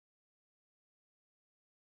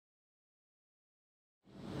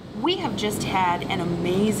we have just had an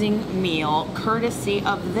amazing meal courtesy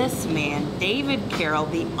of this man, David Carroll,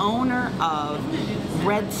 the owner of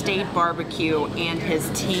Red State BBQ and his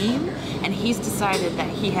team, and he's decided that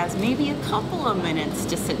he has maybe a couple of minutes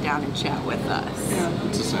to sit down and chat with us. Yeah,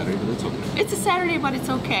 it's a Saturday, but it's okay. It's a Saturday, but it's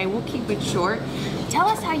okay. We'll keep it short. Tell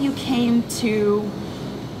us how you came to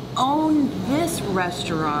own this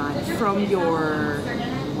restaurant from your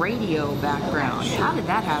radio background. How did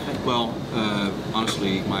that happen? Well,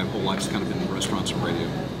 honestly, my whole life's kind of been in restaurants and radio.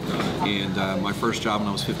 And my first job when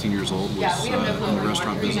I was 15 years old was in the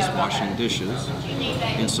restaurant business washing dishes.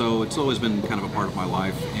 And so it's always been kind of a part of my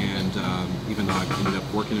life. And even though I ended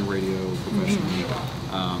up working in radio professionally,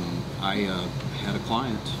 I had a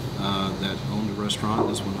client that owned a restaurant,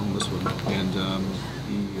 this one owned this one. And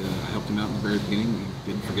I helped him out in the very beginning.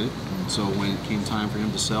 He didn't forget it. And so when it came time for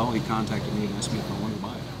him to sell, he contacted me and asked me if I wanted to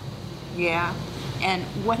buy it. Yeah. And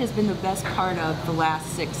what has been the best part of the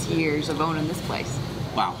last 6 years of owning this place?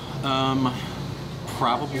 Wow.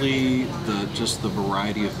 Probably just the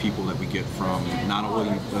variety of people that we get from not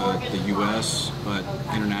only the U.S. but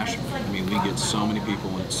international. I mean, we get so many people,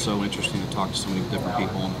 and it's so interesting to talk to so many different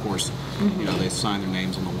people. And of course, you know, they sign their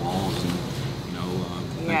names on the walls, and you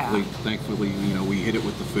know, thankfully, you know, we hit it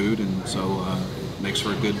with the food, and so makes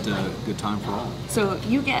for a good time for all. So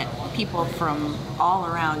you get people from all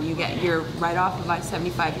around. You're right off of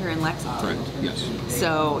I-75 here in Lexington. Correct. Yes.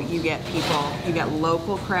 So you get people, you get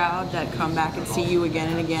local crowd that come back and see you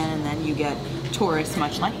again and again, and then you get tourists,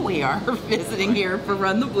 much like we are, visiting here for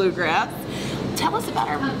Run the Bluegrass. Tell us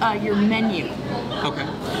about your menu. Okay.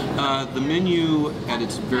 The menu, at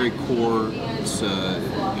its very core, it's you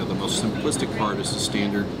know, the most simplistic part is the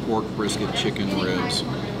standard pork, brisket, chicken, ribs,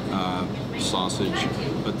 sausage,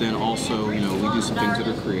 but then also, you know, we do some things that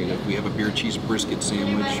are creative. We have a beer cheese brisket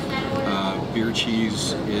sandwich. Beer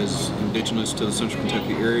cheese is indigenous to the Central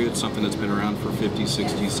Kentucky area. It's something that's been around for 50,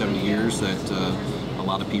 60, 70 years that a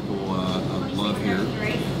lot of people love here,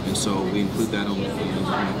 and so we include that on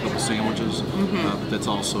a couple sandwiches. But that's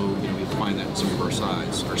also, you know, you find that in some of our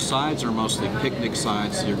sides. Our sides are mostly picnic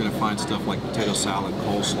sides, so you're going to find stuff like potato salad,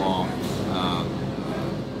 coleslaw,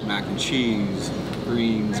 mac and cheese,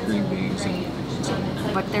 greens, green beans, and so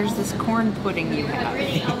on. But there's this corn pudding you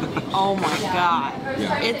have. Oh my God.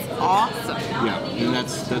 Yeah. It's awesome. Yeah, and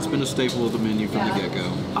that's been a staple of the menu from the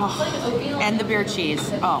get-go. Oh, and the beer cheese.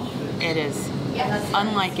 Oh, it is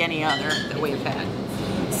unlike any other that we've had.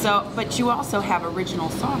 So, but you also have original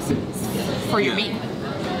sauces for your meat.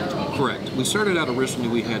 Correct. We started out originally,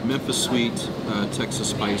 we had Memphis sweet, Texas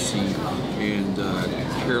spicy, and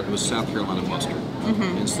it was South Carolina mustard.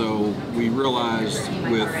 And so we realized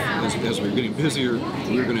as we were getting busier,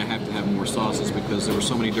 we were going to have more sauces because there were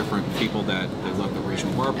so many different people that they loved the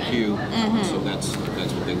regional barbecue, so that's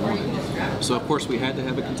what they wanted. So of course we had to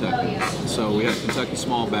have a Kentucky. So we have Kentucky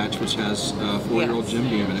small batch, which has 4-year-old Jim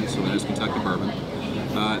Beam in it, so that has Kentucky bourbon.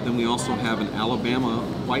 Then we also have an Alabama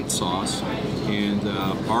white sauce, and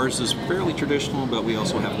ours is fairly traditional, but we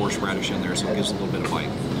also have horseradish in there, so it gives a little bit of bite.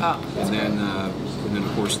 And then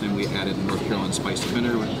of course we added North Carolina spicy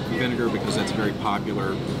vinegar because that's very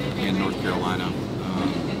popular in North Carolina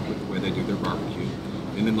with the way they do their barbecue.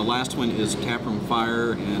 And then the last one is Taproom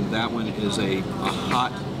Fire, and that one is a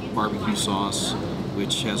hot barbecue sauce,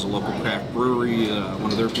 which has a local craft brewery.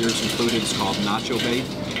 One of their beers included is called Nacho Bait.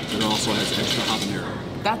 It also has extra habanero.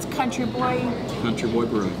 That's Country Boy? Country Boy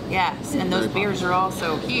Brewing. Yes, and those beers are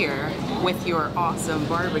also here with your awesome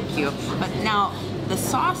barbecue. But now, the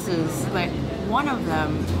sauces, like one of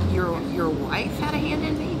them, your wife had a hand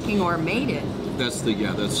in making or made it?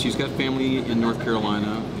 She's got family in North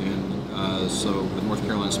Carolina, and so the North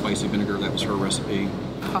Carolina spicy vinegar, that was her recipe.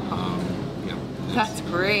 That's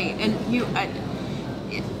great. And you,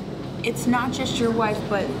 it's not just your wife,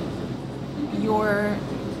 but your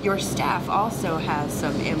staff also has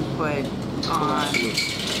some input on.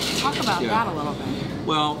 Talk about that a little bit.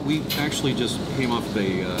 Well, we actually just came off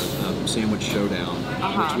a sandwich showdown,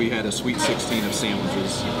 which we had a Sweet 16 of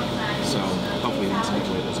sandwiches. So hopefully it didn't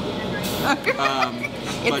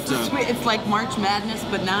sound It's like March Madness,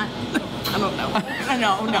 but not. I don't know.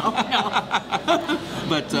 No.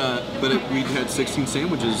 But we had 16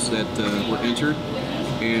 sandwiches that were entered,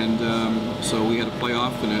 and so we had a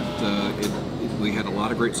playoff, and we had a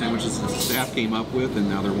lot of great sandwiches that the staff came up with, and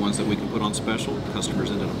now they're ones that we can put on special. Customers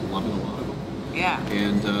ended up loving a lot of them. Yeah.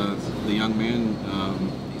 And the young man,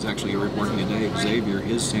 he's actually working today, Xavier,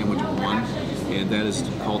 his sandwich won, and that is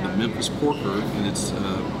called the Memphis Porker, and it's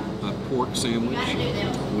a pork sandwich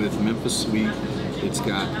with Memphis sweet. It's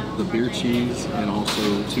got the beer cheese and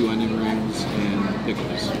also 2 onion rings and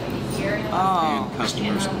pickles. and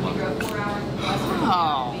customers love it.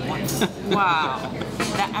 Oh, wow.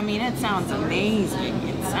 I mean, it sounds amazing.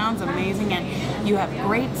 It sounds amazing. And you have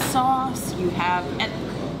great sauce. And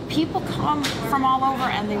people come from all over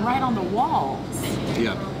and they write on the walls.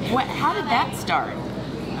 Yeah. How did that start?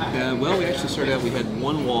 Well, we actually started out, we had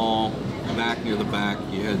one wall back near the back.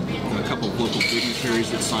 You had a couple of local dignitaries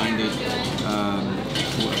that signed it.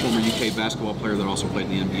 A former UK basketball player that also played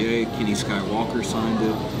in the NBA, Kenny Skywalker, signed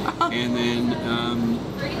it. And then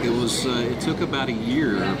it took about a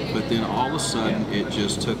year, but then all of a sudden it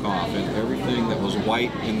just took off. And everything that was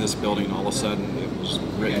white in this building, all of a sudden it was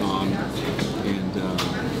written on. And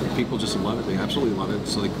people just love it. They absolutely love it.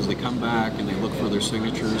 So because they come back and they look for their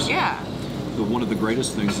signatures. Yeah. But one of the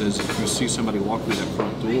greatest things is if you see somebody walk through that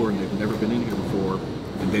front door and they've never been in here before,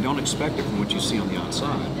 and they don't expect it from what you see on the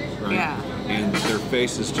outside, right? Yeah. And their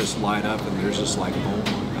faces just light up, and they're just like, oh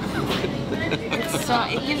my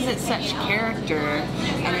God. It gives it such character,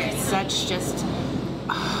 and it's such just.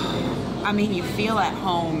 I mean, you feel at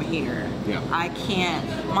home here. Yeah.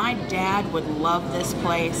 My dad would love this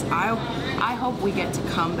place. I hope we get to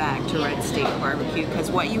come back to Red State BBQ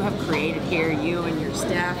because what you have created here, you and your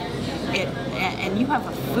staff, and you have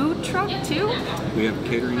a food truck too? We have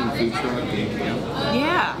catering and food truck.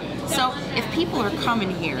 Yeah. So if people are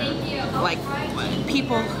coming here, like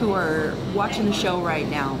people who are watching the show right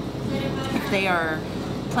now, if they are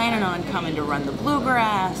planning on coming to Run the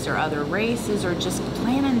Bluegrass or other races or just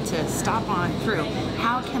planning to stop on through,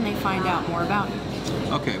 how can they find out more about you?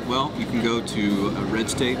 Okay, well, you can go to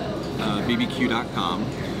redstatebbq.com.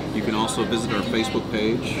 You can also visit our Facebook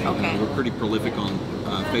page. Okay. We're pretty prolific on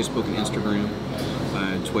Facebook and Instagram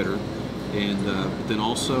and Twitter. And but then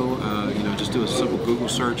also, just do a simple Google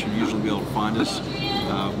search and usually be able to find us.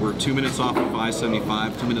 We're 2 minutes off of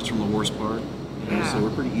I-75, 2 minutes from the Horse Park. Yeah. So we're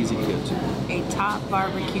pretty easy to get to. A top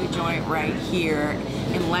barbecue joint right here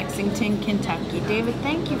in Lexington, Kentucky. David,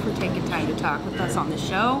 thank you for taking time to talk with us on the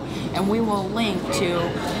show. And we will link to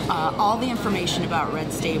all the information about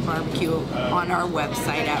Red State BBQ on our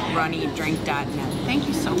website at runeatdrink.net. Thank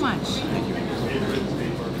you so much. Thank you.